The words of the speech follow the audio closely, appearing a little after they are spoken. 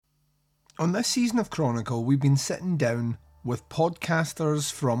On this season of Chronicle, we've been sitting down with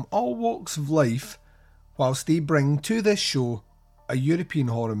podcasters from all walks of life whilst they bring to this show a European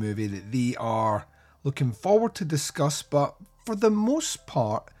horror movie that they are looking forward to discuss, but for the most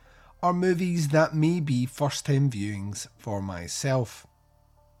part are movies that may be first-time viewings for myself.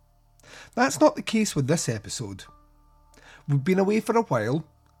 That's not the case with this episode. We've been away for a while,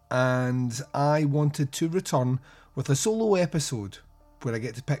 and I wanted to return with a solo episode where I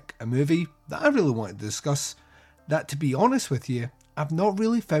get to pick a movie that I really want to discuss that, to be honest with you, I've not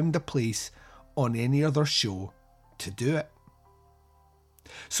really found a place on any other show to do it.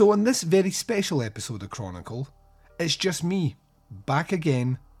 So on this very special episode of Chronicle, it's just me, back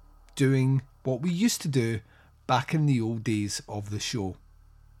again, doing what we used to do back in the old days of the show.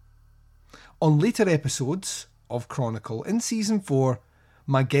 On later episodes of Chronicle in Season 4,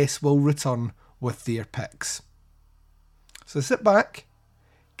 my guests will return with their picks. So sit back,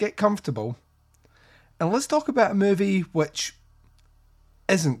 get comfortable, and let's talk about a movie which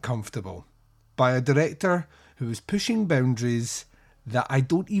isn't comfortable, by a director who is pushing boundaries that I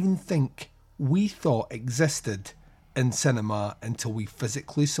don't even think we thought existed in cinema until we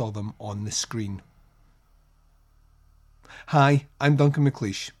physically saw them on the screen. Hi, I'm Duncan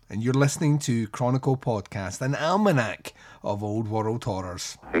McLeish, and you're listening to Chronicle Podcast, an almanac of old world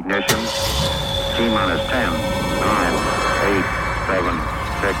horrors. Ignition. T-minus 10, 9, 8, 7,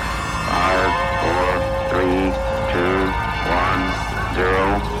 6, 5, 4, 3, 2, 1,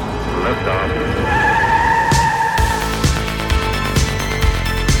 0. Liftoff.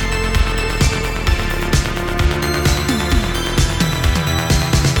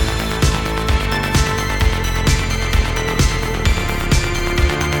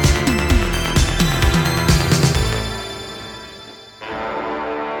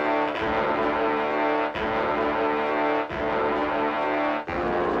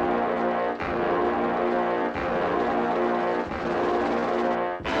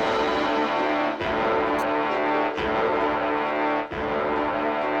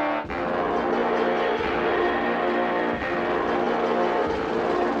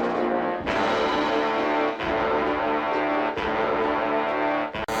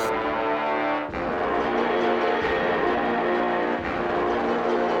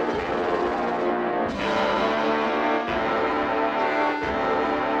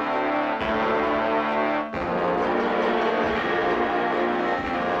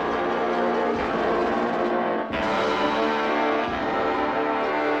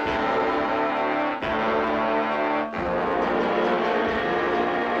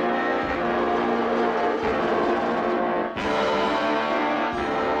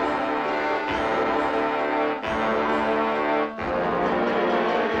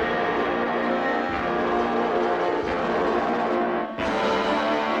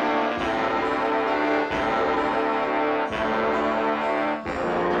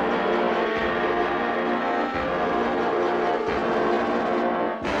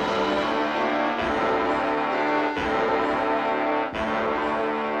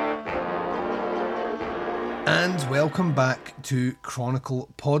 And welcome back to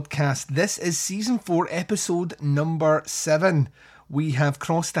Chronicle Podcast. This is Season 4, Episode number 7. We have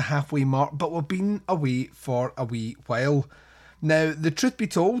crossed the halfway mark, but we've been away for a wee while. Now, the truth be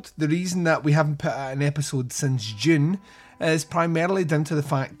told, the reason that we haven't put out an episode since June is primarily down to the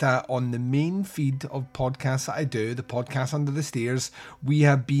fact that on the main feed of podcasts that I do, the Podcast Under the Stairs, we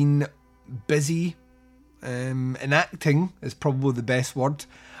have been busy enacting, is probably the best word,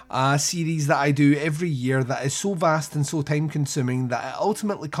 a series that I do every year that is so vast and so time consuming that it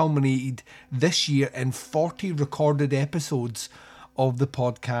ultimately culminated this year in 40 recorded episodes of the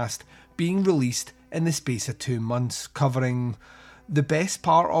podcast being released in the space of 2 months, covering the best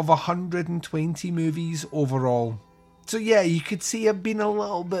part of 120 movies overall. So yeah, you could see I've been a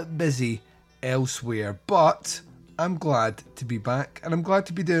little bit busy elsewhere, but I'm glad to be back, and I'm glad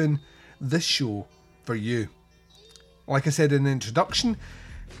to be doing this show for you. Like I said in the introduction,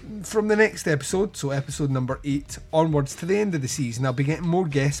 from the next episode, so episode number 8 onwards to the end of the season, I'll be getting more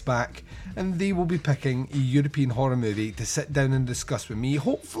guests back, and they will be picking a European horror movie to sit down and discuss with me.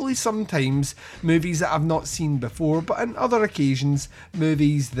 Hopefully sometimes movies that I've not seen before, but on other occasions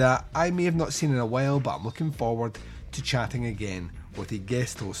movies that I may have not seen in a while, but I'm looking forward to chatting again with a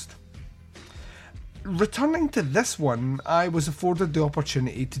guest host. Returning to this one, I was afforded the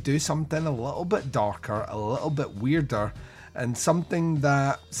opportunity to do something a little bit darker, a little bit weirder, and something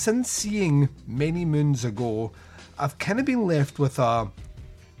that, since seeing many moons ago, I've kind of been left with a,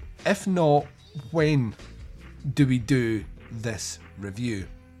 if not, when do we do this review?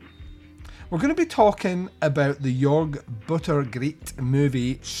 We're going to be talking about the Jörg Buttergreat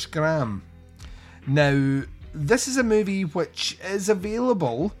movie Skram. Now, this is a movie which is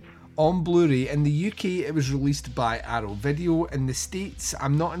available on Blu-ray. In the UK, it was released by Arrow Video. In the States,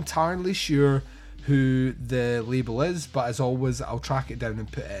 I'm not entirely sure who the label is, but as always, I'll track it down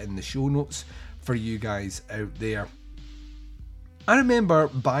and put it in the show notes for you guys out there. I remember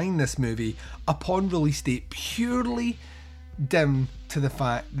buying this movie upon release date purely down to the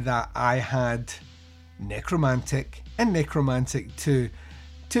fact that I had Necromantic and Necromantic 2.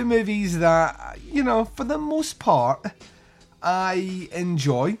 Two movies that, you know, for the most part, I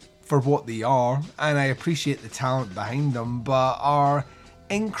enjoy for what they are, and I appreciate the talent behind them, but are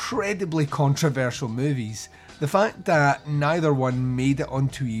incredibly controversial movies. The fact that neither one made it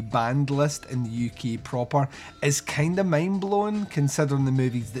onto a banned list in the UK proper is kinda mind-blowing, considering the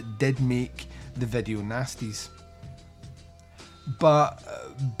movies that did make the video nasties. But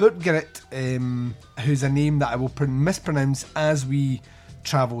Buttergreat, who's a name that I will mispronounce as we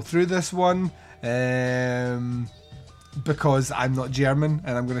travel through this one, because I'm not German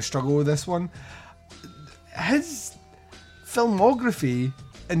and I'm going to struggle with this one. His filmography,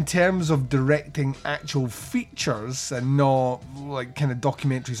 in terms of directing actual features and not like kind of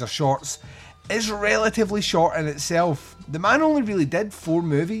documentaries or shorts, is relatively short in itself. The man only really did 4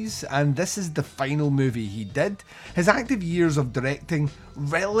 movies, and this is the final movie he did. His active years of directing,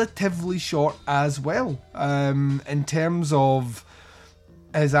 relatively short as well. In terms of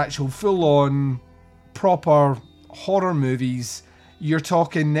his actual full-on, proper horror movies, you're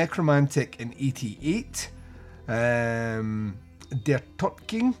talking Necromantic in 88, Der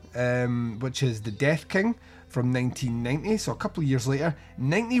Todking, which is The Death King, from 1990, so a couple of years later.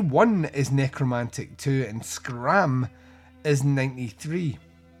 91 is Necromantic 2, and Skram is 93.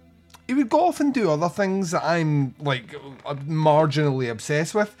 He would go off and do other things that I'm like marginally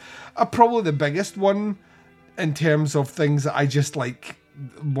obsessed with. Probably the biggest one in terms of things that I just like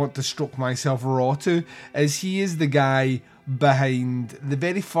want to stroke myself raw to is he is the guy behind the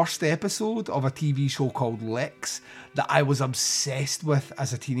very first episode of a TV show called Lex that I was obsessed with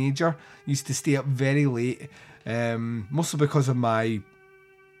as a teenager. Used to stay up very late, mostly because of my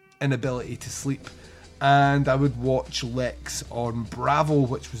inability to sleep, and I would watch Lex on Bravo,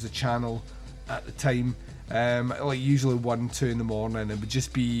 which was a channel at the time, like usually 1-2 in the morning. It would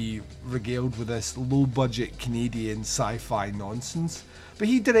just be regaled with this low budget Canadian sci-fi nonsense. But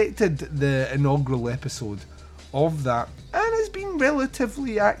he directed the inaugural episode of that and has been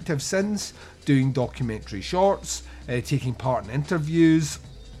relatively active since, doing documentary shorts, taking part in interviews,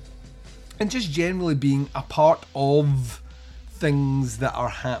 and just generally being a part of things that are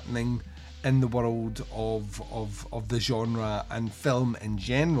happening in the world of the genre and film in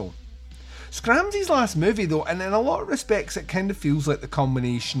general. Skram's his last movie though, and in a lot of respects it kind of feels like the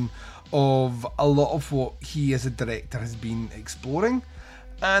combination of a lot of what he as a director has been exploring,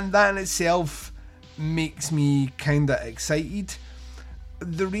 and that in itself makes me kinda excited.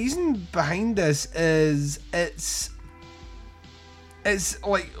 The reason behind this is it's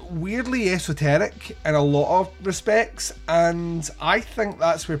like weirdly esoteric in a lot of respects, and I think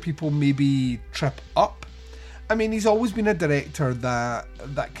that's where people maybe trip up. I mean, he's always been a director that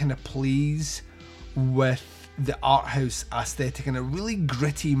kind of plays with the art house aesthetic in a really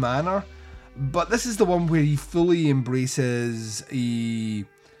gritty manner, but this is the one where he fully embraces a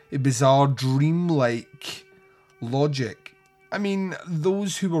bizarre dreamlike logic. I mean,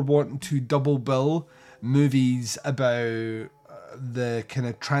 those who were wanting to double bill movies about the kind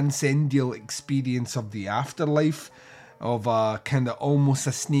of transcendental experience of the afterlife, of a kind of almost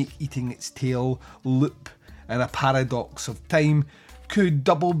a snake eating its tail loop and a paradox of time, could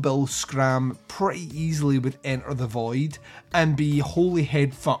double bill Skram pretty easily with Enter the Void and be wholly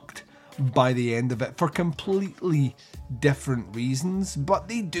head fucked by the end of it for completely different reasons, but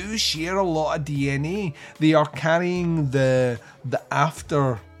they do share a lot of DNA. They are carrying the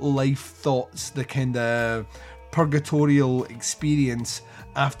afterlife thoughts, the kind of purgatorial experience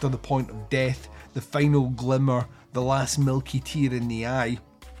after the point of death, the final glimmer, the last milky tear in the eye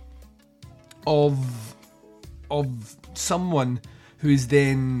of someone who is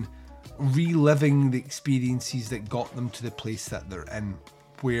then reliving the experiences that got them to the place that they're in,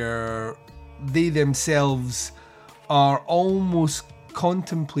 where they themselves are almost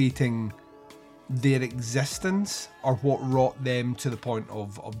contemplating their existence or what wrought them to the point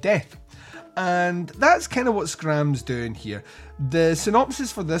of death. And that's kind of what Skram's doing here. The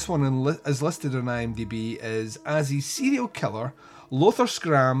synopsis for this one, as listed on IMDb, is: as a serial killer, Lothar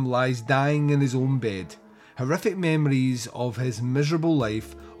Skram lies dying in his own bed. Horrific memories of his miserable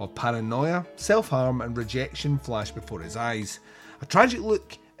life of paranoia, self-harm and rejection flash before his eyes. A tragic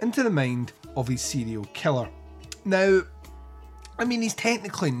look into the mind of his serial killer. Now, I mean, he's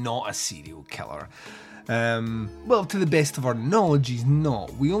technically not a serial killer. Well, to the best of our knowledge, he's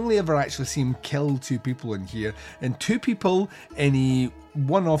not. We only ever actually see him kill 2 people in here, and 2 people in a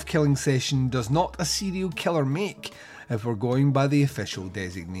one-off killing session does not a serial killer make, if we're going by the official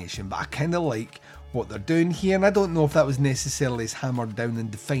designation. But I kind of like what they're doing here, and I don't know if that was necessarily as hammered down and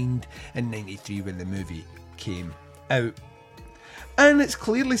defined in '93 when the movie came out. And it's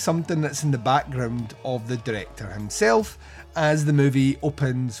clearly something that's in the background of the director himself, as the movie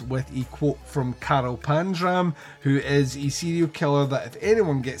opens with a quote from Karl Panzram, who is a serial killer that if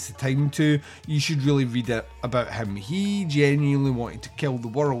anyone gets the time to, you should really read it about him. He genuinely wanted to kill the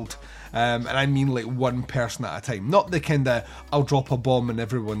world. And I mean like one person at a time. Not the kind of, I'll drop a bomb and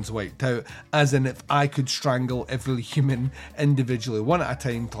everyone's wiped out. As in, if I could strangle every human individually one at a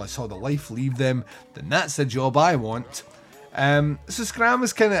time till I saw the life leave them, then that's the job I want. So Scram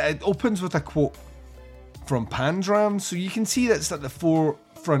is it opens with a quote from Panzram, so you can see that's at the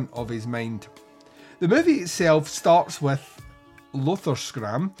forefront of his mind. The movie itself starts with Lothar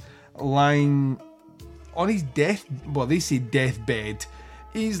Scram lying on his deathbed.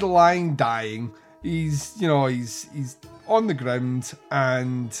 He's lying dying. He's on the ground,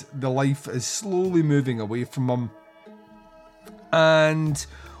 and the life is slowly moving away from him. And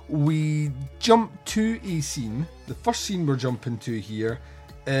we jump to a scene. The first scene we're jumping to here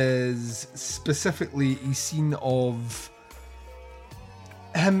is specifically a scene of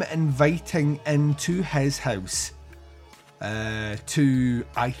him inviting into his house to,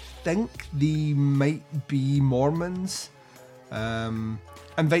 I think they might be Mormons,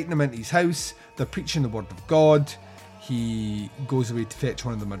 inviting them into his house. They're preaching the word of God. He goes away to fetch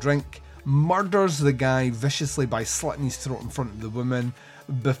one of them a drink, murders the guy viciously by slitting his throat in front of the woman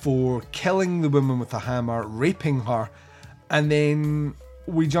before killing the woman with a hammer, raping her, and then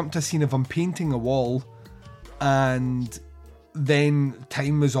we jump to a scene of him painting a wall, and then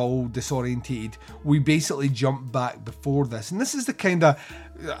time is all disorientated. We basically jump back before this, and this is the kind of,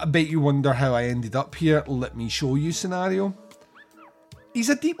 I bet you wonder how I ended up here, let me show you scenario. He's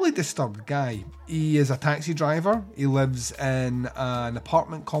a deeply disturbed guy. He is a taxi driver, he lives in an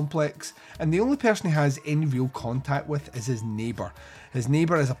apartment complex, and the only person he has any real contact with is his neighbour. His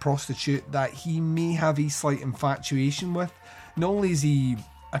neighbour is a prostitute that he may have a slight infatuation with. Not only is he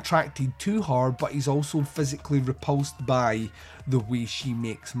attracted to her, but he's also physically repulsed by the way she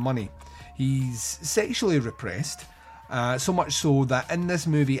makes money. He's sexually repressed, so much so that in this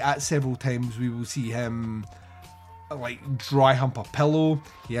movie at several times we will see him dry hump a pillow.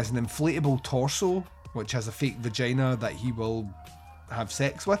 He has an inflatable torso which has a fake vagina that he will have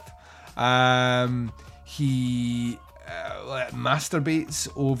sex with. He masturbates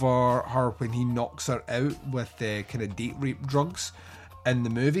over her when he knocks her out with kind of date rape drugs in the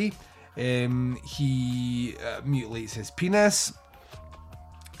movie. He mutilates his penis,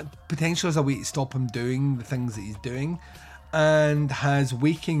 potentially as a way to stop him doing the things that he's doing, and has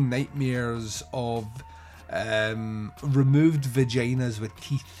waking nightmares of removed vaginas with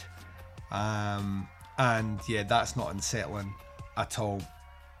teeth. And yeah, that's not unsettling at all.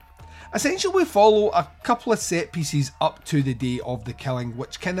 Essentially, we follow a couple of set pieces up to the day of the killing,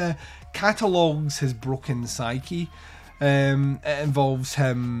 which kind of catalogues his broken psyche. It involves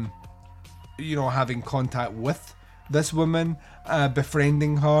him, having contact with this woman,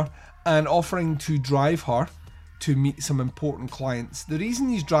 befriending her, and offering to drive her to meet some important clients. The reason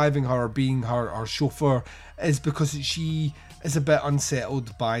he's driving her or being her chauffeur is because she is a bit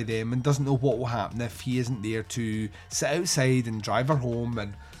unsettled by them and doesn't know what will happen if he isn't there to sit outside and drive her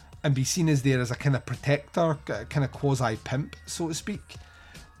home and be seen as there as a kind of protector, kind of quasi-pimp, so to speak.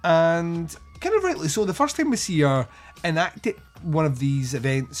 And kind of rightly so, the first time we see her enact one of these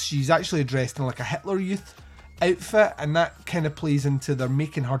events, she's actually dressed in like a Hitler Youth outfit, and that kind of plays into they're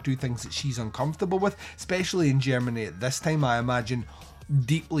making her do things that she's uncomfortable with, especially in Germany at this time, I imagine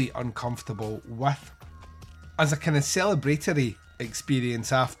deeply uncomfortable with. As a kind of celebratory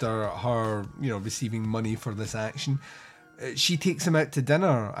experience after her, receiving money for this action, she takes him out to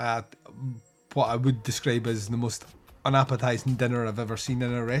dinner at what I would describe as the most unappetizing dinner I've ever seen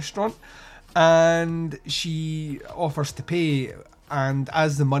in a restaurant, and she offers to pay, and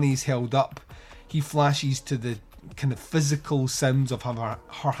as the money's held up, he flashes to the kind of physical sounds of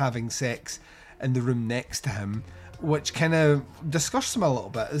her having sex in the room next to him, which kind of disgusts him a little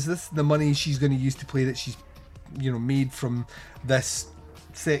bit. Is this the money she's going to use to play that she's made from this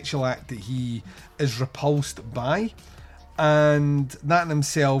sexual act that he is repulsed by? And that in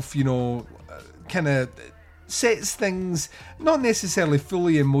himself, kind of sets things not necessarily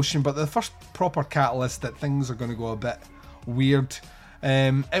fully in motion, but the first proper catalyst that things are going to go a bit weird.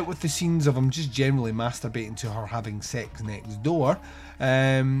 Out with the scenes of him just generally masturbating to her having sex next door.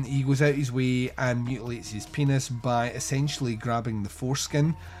 He goes out his way and mutilates his penis by essentially grabbing the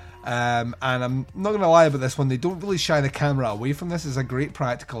foreskin. And I'm not going to lie about this one, they don't really shy the camera away from this. It's a great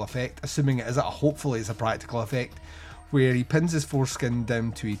practical effect, assuming it is hopefully it's a practical effect, where he pins his foreskin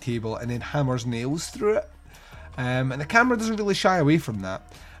down to a table and then hammers nails through it. And the camera doesn't really shy away from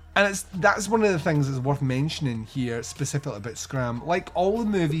that. And that's one of the things that's worth mentioning here, specifically about Scram. Like all the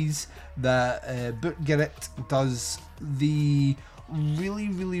movies that Burt Gyrett does, they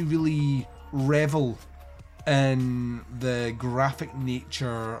really revel in the graphic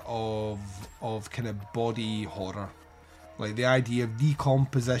nature of kind of body horror. Like the idea of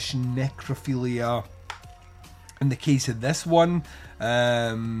decomposition, necrophilia. In the case of this one,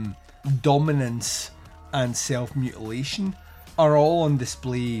 dominance and self-mutilation are all on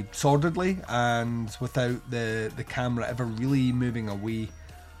display sordidly and without the camera ever really moving away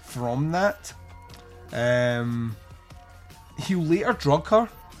from that. He'll later drug her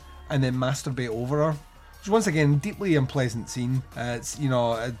and then masturbate over her, which once again, deeply unpleasant scene. It's, you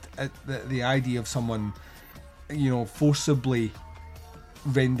know, the idea of someone, you know, forcibly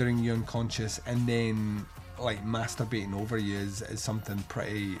rendering you unconscious and then like masturbating over you is something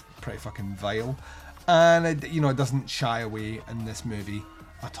pretty fucking vile. And it doesn't shy away in this movie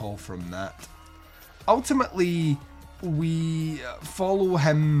at all from that. Ultimately, we follow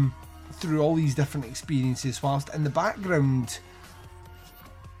him through all these different experiences, whilst in the background,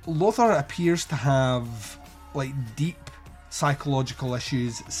 Lothar appears to have like deep psychological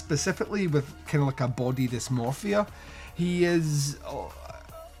issues, specifically with kind of like a body dysmorphia. He is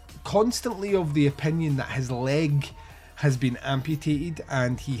constantly of the opinion that his leg has been amputated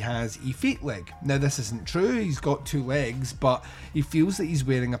and he has a fake leg. Now this isn't true, he's got 2 legs, but he feels that he's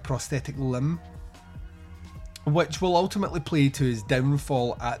wearing a prosthetic limb, which will ultimately play to his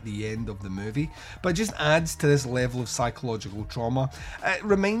downfall at the end of the movie, but it just adds to this level of psychological trauma. It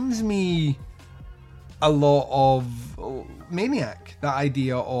reminds me a lot of Maniac, that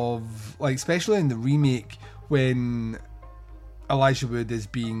idea of, like, especially in the remake, when Elijah Wood is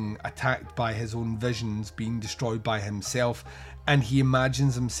being attacked by his own visions, being destroyed by himself, and he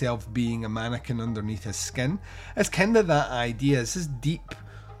imagines himself being a mannequin underneath his skin. It's kind of that idea. It's this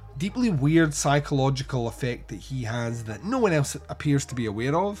deeply weird psychological effect that he has that no one else appears to be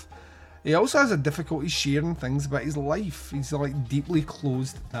aware of. He also has a difficulty sharing things about his life. He's like deeply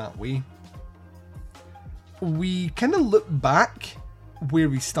closed that way. We kind of look back where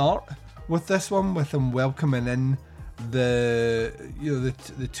we start with this one, with him welcoming in the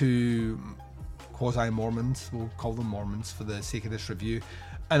 2 quasi-Mormons, we'll call them Mormons for the sake of this review,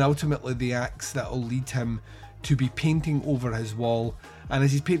 and ultimately the acts that will lead him to be painting over his wall. And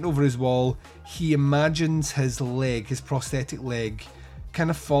as he's painting over his wall, he imagines his leg, his prosthetic leg,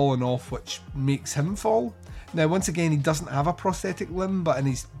 kind of falling off, which makes him fall. Now, once again, he doesn't have a prosthetic limb, but in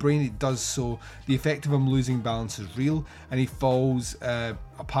his brain it does, so the effect of him losing balance is real, and he falls,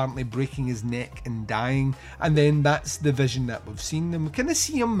 apparently breaking his neck and dying, and then that's the vision that we've seen. And we kind of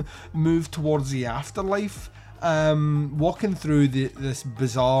see him move towards the afterlife, walking through this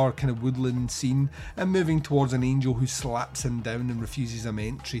bizarre kind of woodland scene and moving towards an angel who slaps him down and refuses him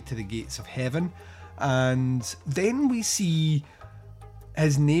entry to the gates of heaven. And then we see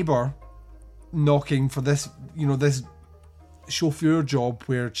his neighbour knocking for this chauffeur job,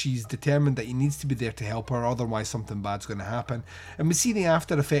 where she's determined that he needs to be there to help her, otherwise something bad's going to happen. And we see the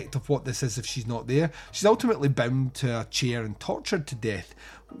after effect of what this is if she's not there. She's ultimately bound to a chair and tortured to death.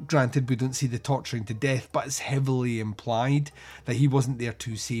 Granted, we don't see the torturing to death, but it's heavily implied that he wasn't there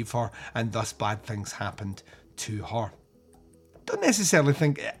to save her, and thus bad things happened to her. Don't necessarily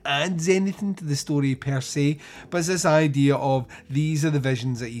think it adds anything to the story per se, but it's this idea of these are the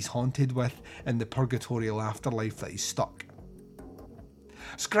visions that he's haunted with in the purgatorial afterlife that he's stuck.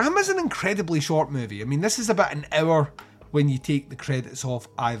 Scram is an incredibly short movie. I mean, this is about an hour when you take the credits off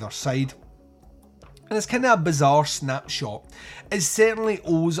either side. And it's kind of a bizarre snapshot. It certainly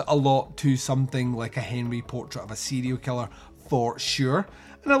owes a lot to something like a Henry Portrait of a Serial Killer, for sure.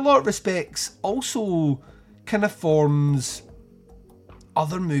 In a lot of respects, also kind of forms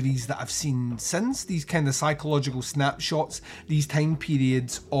other movies that I've seen since, these kind of psychological snapshots, these time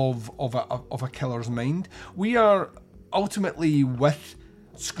periods of a killer's mind. We are ultimately with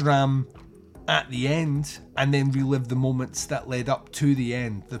Scram at the end, and then relive the moments that led up to the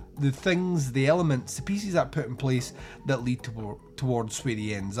end, the things, the elements, the pieces that put in place that lead towards where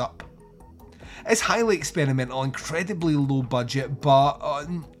he ends up. It's highly experimental, incredibly low budget, but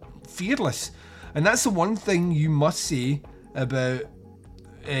fearless, and that's the one thing you must say about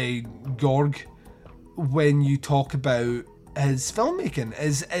Gorg when you talk about his filmmaking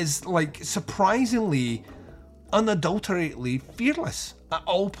is like surprisingly unadulteratedly fearless at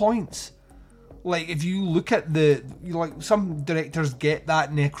all points. Like, if you look at some directors get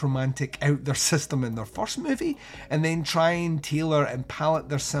that necromantic out their system in their first movie and then try and tailor and palette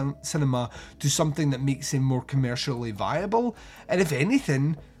their cinema to something that makes them more commercially viable. And if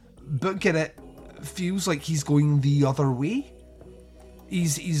anything, Butgerrit feels like he's going the other way.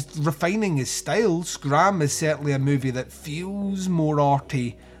 He's refining his style. Scram is certainly a movie that feels more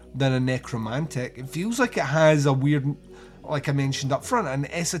arty than a necromantic. It feels like it has a weird, like I mentioned up front, an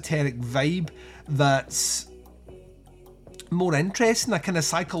esoteric vibe that's more interesting, a kind of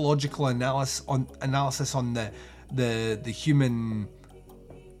psychological analysis on the human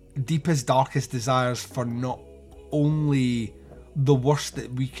deepest, darkest desires for not only the worst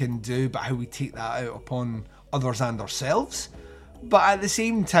that we can do, but how we take that out upon others and ourselves. But at the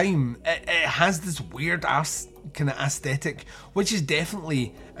same time, it has this weird kind of aesthetic, which is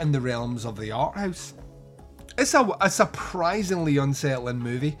definitely in the realms of the art house. It's a surprisingly unsettling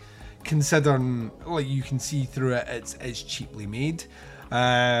movie, considering, like, you can see through it, it's cheaply made.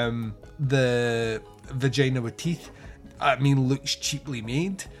 The vagina with teeth, looks cheaply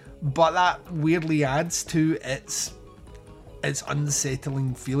made, but that weirdly adds to its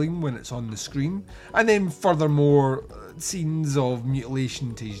unsettling feeling when it's on the screen. And then furthermore, scenes of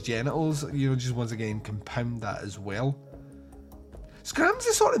mutilation to his genitals, just once again compound that as well. Scram's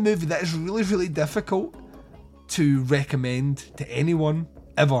the sort of movie that is really, really difficult to recommend to anyone,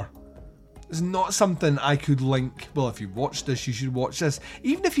 ever. It's not something I could link, well, if you've watched this, you should watch this.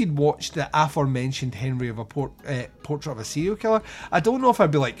 Even if you'd watched the aforementioned Henry of a Portrait of a Serial Killer, I don't know if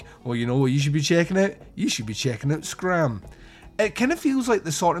I'd be like, well, you know what you should be checking out? You should be checking out Scram. It kind of feels like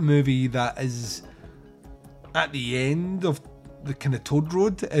the sort of movie that is at the end of the kind of Toad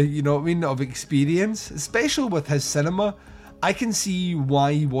Road, of experience, especially with his cinema. I can see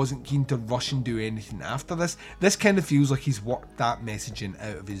why he wasn't keen to rush and do anything after this. This kind of feels like he's worked that messaging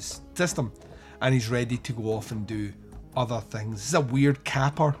out of his system and he's ready to go off and do other things. This is a weird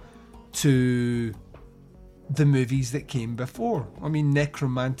capper to the movies that came before.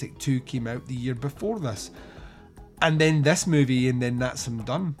 Necromantic 2 came out the year before this. And then this movie, and then that's him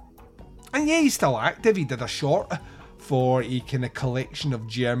done. And yeah, he's still active. He did a short for a kind of collection of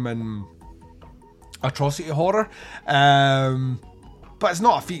German atrocity horror, but it's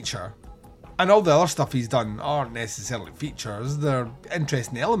not a feature. And all the other stuff he's done aren't necessarily features. They're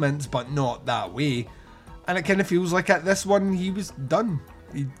interesting elements, but not that way. And it kind of feels like at this one he was done.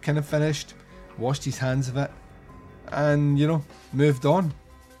 He kind of finished, washed his hands of it, and moved on.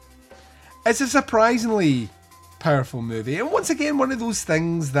 It's a surprisingly powerful movie, and once again one of those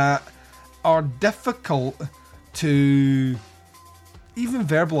things that are difficult to even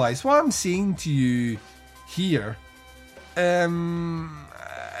verbalize. What I'm saying to you here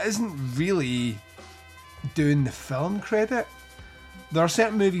isn't really doing the film credit. There are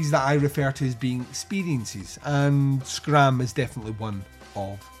certain movies that I refer to as being experiences, and Scram is definitely one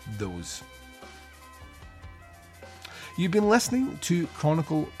of those. You've been listening to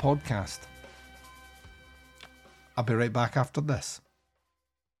Chronicle Podcast. I'll be right back after this.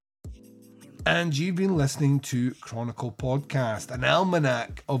 And you've been listening to Chronicle Podcast, an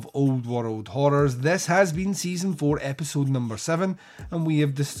almanac of old world horrors. This has been season 4, episode number 7, and we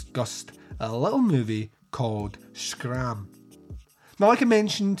have discussed a little movie called Scram. Now, like I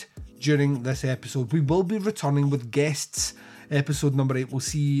mentioned during this episode, we will be returning with guests. Episode number 8 will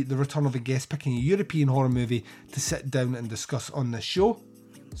see the return of a guest picking a European horror movie to sit down and discuss on this show,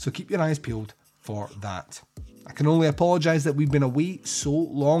 so keep your eyes peeled for that. I can only apologise that we've been away so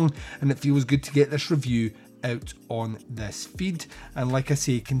long, and it feels good to get this review out on this feed. And like I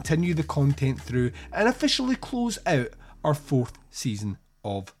say, continue the content through and officially close out our 4th season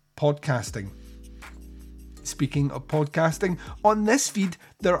of podcasting. Speaking of podcasting, on this feed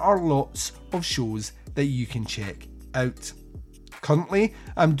there are lots of shows that you can check out. Currently,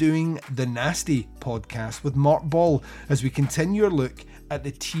 I'm doing the Nasty podcast with Mark Ball as we continue our look at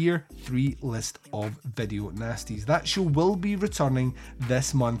the Tier 3 list of video nasties. That show will be returning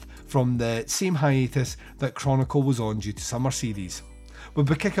this month from the same hiatus that Chronicle was on due to summer series. We'll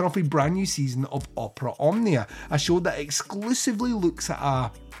be kicking off a brand new season of Opera Omnia, a show that exclusively looks at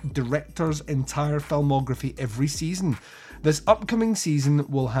a director's entire filmography every season. This upcoming season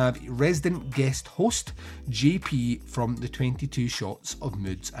will have resident guest host JP from the 22 Shots of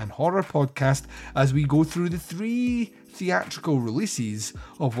Moods and Horror podcast as we go through the 3 theatrical releases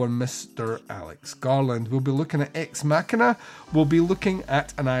of one Mr. Alex Garland. We'll be looking at Ex Machina, we'll be looking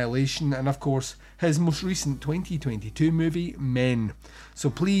at Annihilation, and of course his most recent 2022 movie, Men. So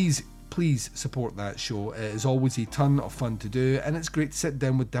please please support that show. It is always a ton of fun to do, and it's great to sit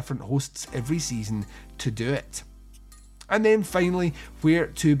down with different hosts every season to do it. And then finally, where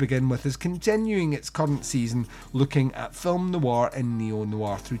to begin with is continuing its current season, looking at film noir and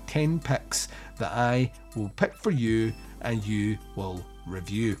neo-noir through 10 picks that I will pick for you and you will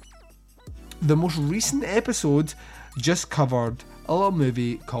review. The most recent episode just covered a little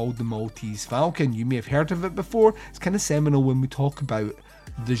movie called The Maltese Falcon. You may have heard of it before. It's kind of seminal when we talk about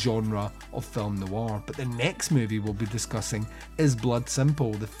the genre of film noir. But the next movie we'll be discussing is Blood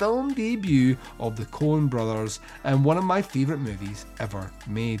Simple, the film debut of the Coen brothers and one of my favourite movies ever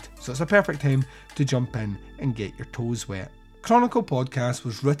made. So it's a perfect time to jump in and get your toes wet. Chronicle Podcast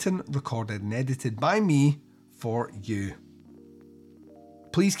was written, recorded and edited by me for you.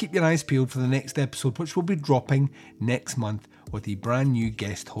 Please keep your eyes peeled for the next episode, which will be dropping next month with a brand new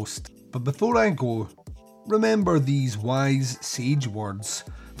guest host. But before I go, remember these wise sage words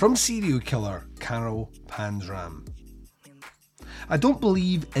from serial killer Carol Panzram. I don't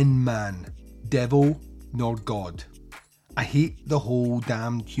believe in man, devil, nor God. I hate the whole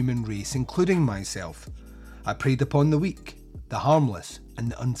damned human race, including myself. I preyed upon the weak, the harmless, and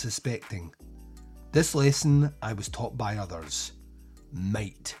the unsuspecting. This lesson I was taught by others.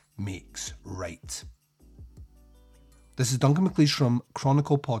 Might makes right. This is Duncan McLeish from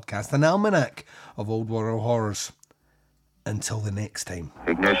Chronicle Podcast, an almanac of old world horrors. Until the next time.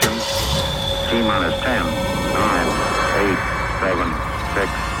 Ignition. T-minus 10, 9, 8, 7,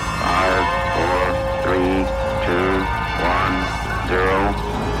 6, 5, 4, 3, 2, 1, 0.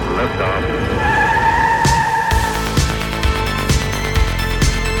 Liftoff.